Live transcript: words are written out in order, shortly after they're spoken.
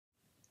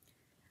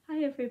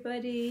Hi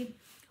everybody,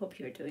 hope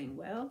you're doing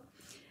well.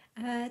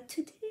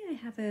 Today I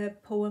have a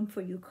poem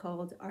for you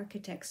called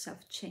Architects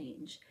of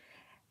Change.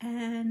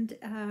 And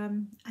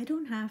I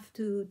don't have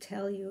to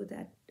tell you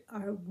that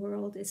our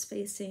world is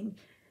facing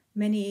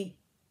many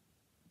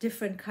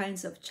different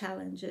kinds of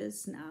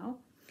challenges now.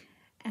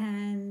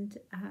 And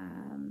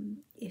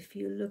if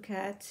you look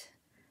at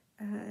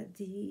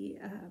the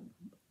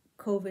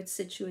COVID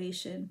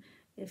situation,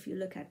 if you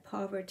look at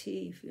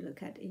poverty, if you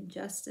look at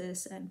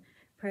injustice and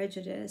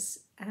prejudice,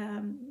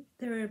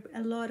 there are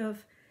a lot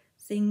of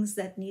things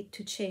that need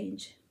to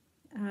change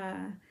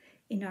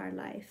in our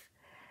life,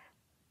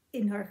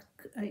 in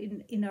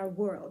our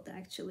world,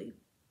 actually.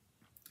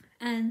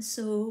 And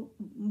so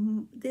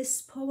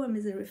this poem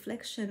is a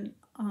reflection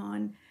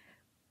on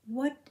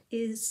what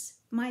is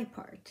my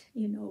part,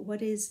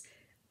 what is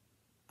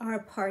our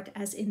part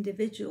as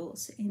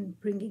individuals in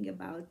bringing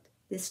about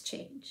this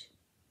change.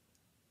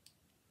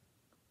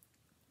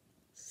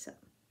 So,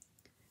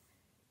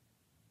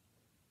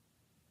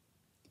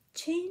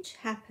 change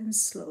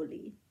happens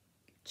slowly.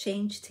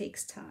 Change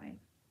takes time.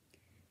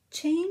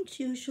 Change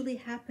usually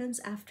happens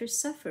after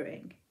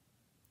suffering.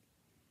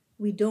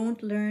 We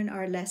don't learn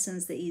our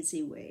lessons the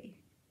easy way.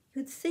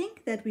 You'd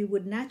think that we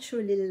would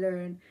naturally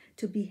learn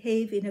to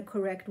behave in a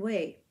correct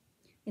way,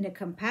 in a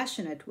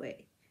compassionate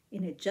way,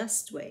 in a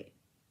just way.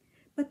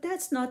 But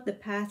that's not the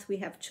path we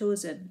have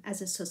chosen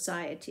as a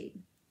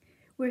society.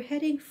 We're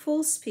heading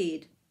full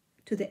speed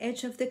to the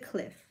edge of the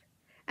cliff,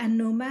 and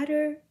no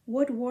matter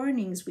what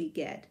warnings we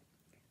get,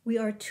 we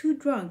are too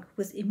drunk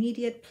with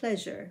immediate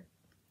pleasure,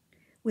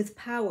 with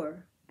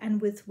power,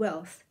 and with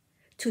wealth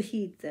to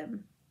heed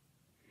them.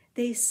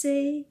 They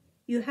say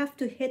you have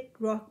to hit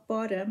rock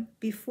bottom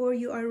before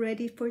you are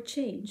ready for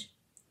change.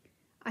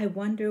 I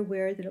wonder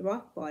where the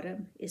rock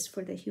bottom is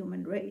for the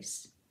human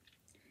race.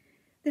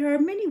 There are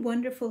many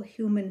wonderful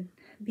human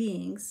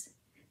beings,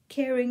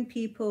 caring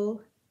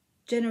people,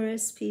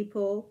 generous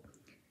people,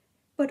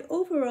 but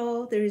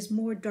overall there is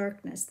more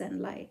darkness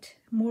than light,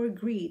 more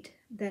greed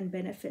than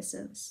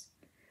beneficence,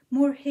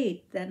 more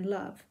hate than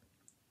love,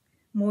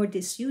 more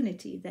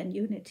disunity than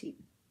unity.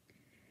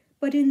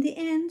 But in the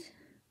end,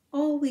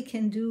 all we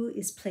can do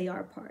is play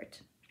our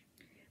part.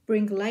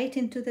 Bring light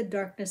into the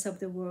darkness of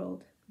the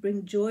world,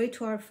 bring joy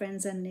to our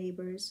friends and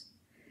neighbors.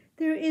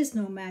 There is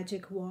no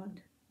magic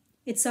wand.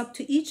 It's up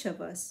to each of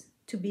us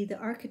to be the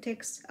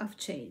architects of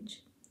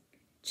change.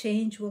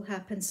 Change will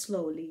happen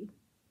slowly,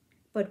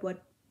 but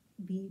what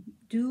we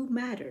do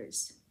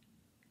matters.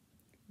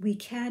 We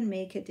can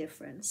make a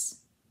difference.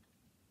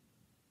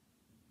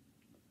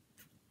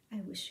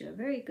 I wish you a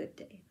very good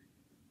day.